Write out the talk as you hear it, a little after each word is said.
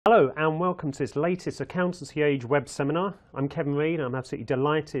Hello and welcome to this latest Accountancy Age web seminar. I'm Kevin Reid. I'm absolutely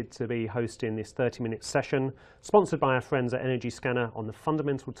delighted to be hosting this 30-minute session sponsored by our friends at Energy Scanner on the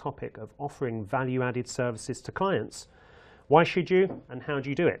fundamental topic of offering value-added services to clients. Why should you and how do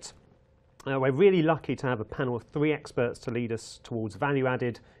you do it? We're really lucky to have a panel of 3 experts to lead us towards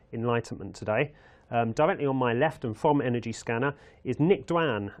value-added enlightenment today. Directly on my left and from Energy Scanner is Nick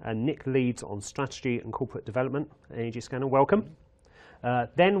Dwan, and Nick leads on strategy and corporate development at Energy Scanner. Welcome.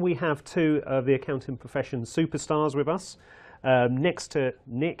 Then we have 2 of the accounting profession superstars with us. Next to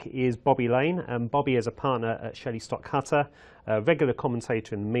Nick is Bobby Lane, and Bobby is a partner at Shelley Stock Cutter, a regular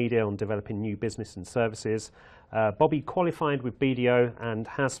commentator in the media on developing new business and services. Bobby qualified with BDO and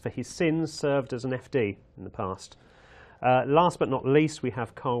has for his sins served as an FD in the past. Last but not least, we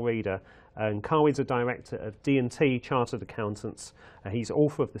have Carl Reeder, and Carl is a director of D&T Chartered Accountants. He's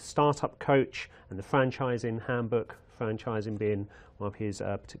author of the Startup Coach and the Franchising Handbook, franchising being one of his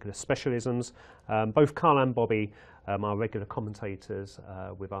particular specialisms. Both Carl and Bobby are regular commentators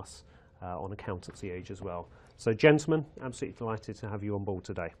with us on Accountancy Age as well. So gentlemen, absolutely delighted to have you on board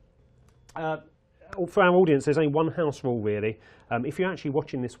today. For our audience, there's only one house rule really. If you're actually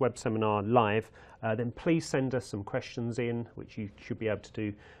watching this web seminar live, then please send us some questions in, which you should be able to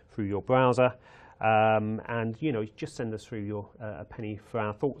do through your browser. And just send us through your a penny for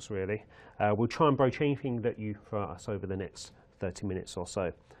our thoughts really. We'll try and broach anything that you throw at us over the next 30 minutes or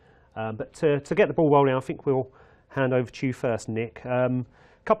so. But to get the ball rolling, I think we'll hand over to you first, Nick.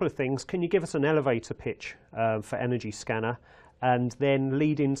 Couple of things. Can you give us an elevator pitch for Energy Scanner, and then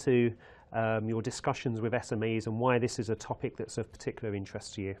lead into your discussions with SMEs and why this is a topic that's of particular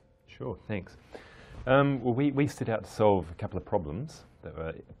interest to you? Sure, thanks. Well, we set out to solve a couple of problems that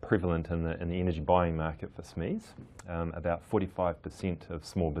were prevalent in the energy buying market for SMEs. About 45% of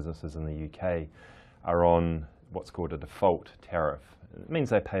small businesses in the UK are on what's called a default tariff. It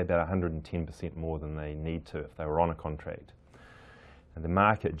means they pay about 110% more than they need to if they were on a contract. And the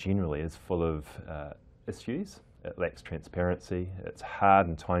market generally is full of issues. It lacks transparency. It's hard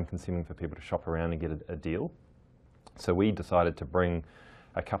and time-consuming for people to shop around and get a deal. So we decided to bring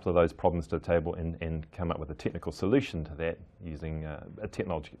a couple of those problems to the table and come up with a technical solution to that using a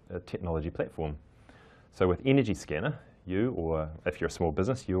technology platform. So with Energy Scanner, you, or if you're a small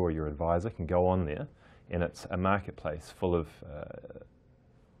business, you or your advisor can go on there, and it's a marketplace full of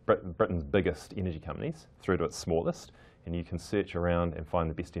Britain's biggest energy companies through to its smallest, and you can search around and find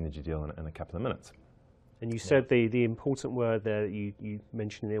the best energy deal in a couple of minutes. And you said the important word there that you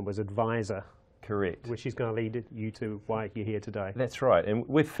mentioned there was advisor. Correct. Which is going to lead you to why you're here today. That's right, and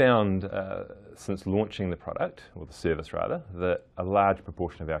we've found since launching the product, or the service rather, that a large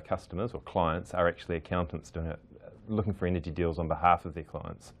proportion of our customers or clients are actually accountants looking for energy deals on behalf of their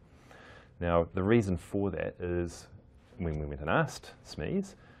clients. Now the reason for that is, when we went and asked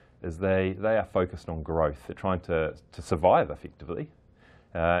SMEs, is they are focused on growth. They're trying to survive effectively,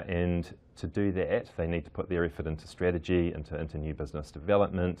 and to do that they need to put their effort into strategy, into new business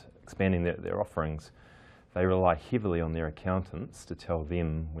development, expanding their offerings. They rely heavily on their accountants to tell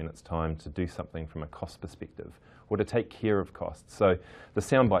them when it's time to do something from a cost perspective, or to take care of costs. So the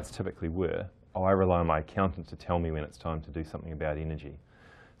sound bites typically were, oh, I rely on my accountant to tell me when it's time to do something about energy.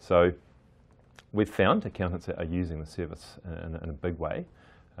 So we've found accountants are using the service in a big way.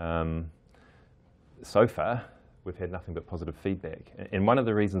 So far, we've had nothing but positive feedback. And one of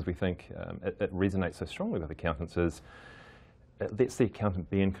the reasons we think it resonates so strongly with accountants is it lets the accountant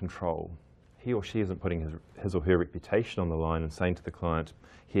be in control. He or she isn't putting his or her reputation on the line and saying to the client,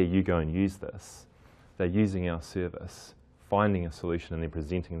 here, you go and use this. They're using our service, finding a solution, and then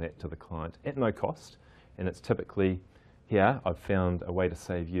presenting that to the client at no cost. And it's typically, here, I've found a way to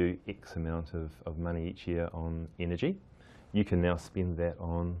save you X amount of money each year on energy. You can now spend that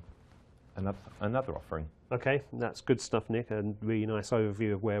on another offering. Okay, that's good stuff, Nick, and really nice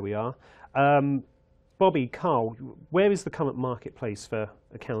overview of where we are. Bobby, Carl, where is the current marketplace for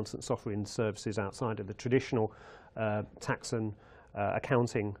accountants offering services outside of the traditional tax and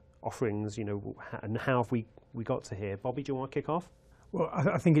accounting offerings, and how have we got to here? Bobby, do you want to kick off? Well,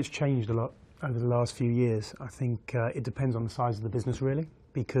 I think it's changed a lot over the last few years. I think it depends on the size of the business really,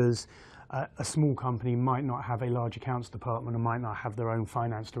 because a small company might not have a large accounts department and might not have their own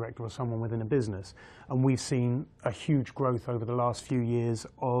finance director or someone within a business. And we've seen a huge growth over the last few years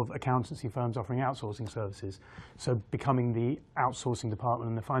of accountancy firms offering outsourcing services. So becoming the outsourcing department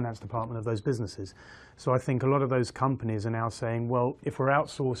and the finance department of those businesses. So I think a lot of those companies are now saying, well, if we're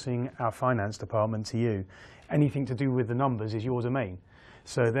outsourcing our finance department to you, anything to do with the numbers is your domain.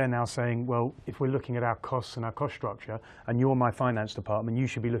 So they're now saying, well, if we're looking at our costs and our cost structure, and you're my finance department, you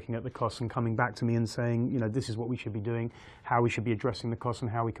should be looking at the costs and coming back to me and saying, you know, this is what we should be doing, how we should be addressing the costs and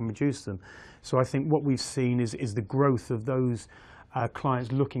how we can reduce them. So I think what we've seen is the growth of those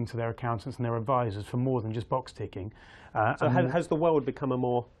clients looking to their accountants and their advisors for more than just box ticking. So has the world become a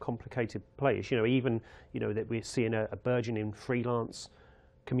more complicated place? You know, even, you know, that we're seeing a burgeoning freelance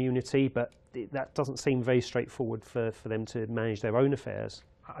community, but that doesn't seem very straightforward for them to manage their own affairs.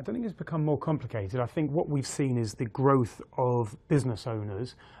 I don't think it's become more complicated. I think what we've seen is the growth of business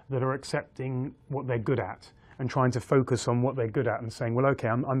owners that are accepting what they're good at and trying to focus on what they're good at and saying, well, okay,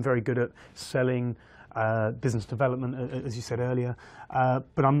 I'm very good at selling, business development, as you said earlier,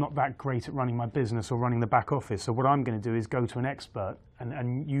 but I'm not that great at running my business or running the back office. So what I'm going to do is go to an expert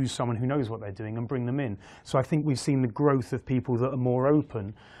and use someone who knows what they're doing and bring them in. So I think we've seen the growth of people that are more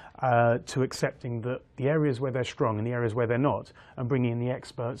open to accepting that the areas where they're strong and the areas where they're not, and bringing in the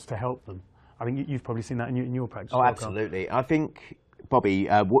experts to help them. I think you've probably seen that in your practice. Oh, absolutely. I think, Bobby,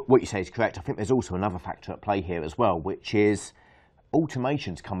 what you say is correct. I think there's also another factor at play here as well, which is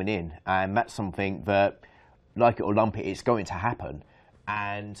automation's coming in, and that's something that, like it or lump it, it's going to happen.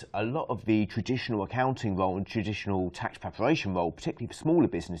 And a lot of the traditional accounting role and traditional tax preparation role, particularly for smaller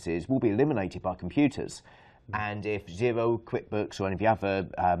businesses, will be eliminated by computers. And if Xero, QuickBooks or any of the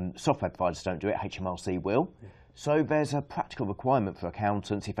other software providers don't do it, HMRC will. So there's a practical requirement for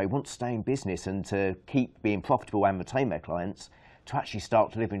accountants, if they want to stay in business and to keep being profitable and retain their clients, to actually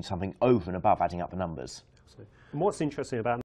start delivering something over and above adding up the numbers. And what's interesting about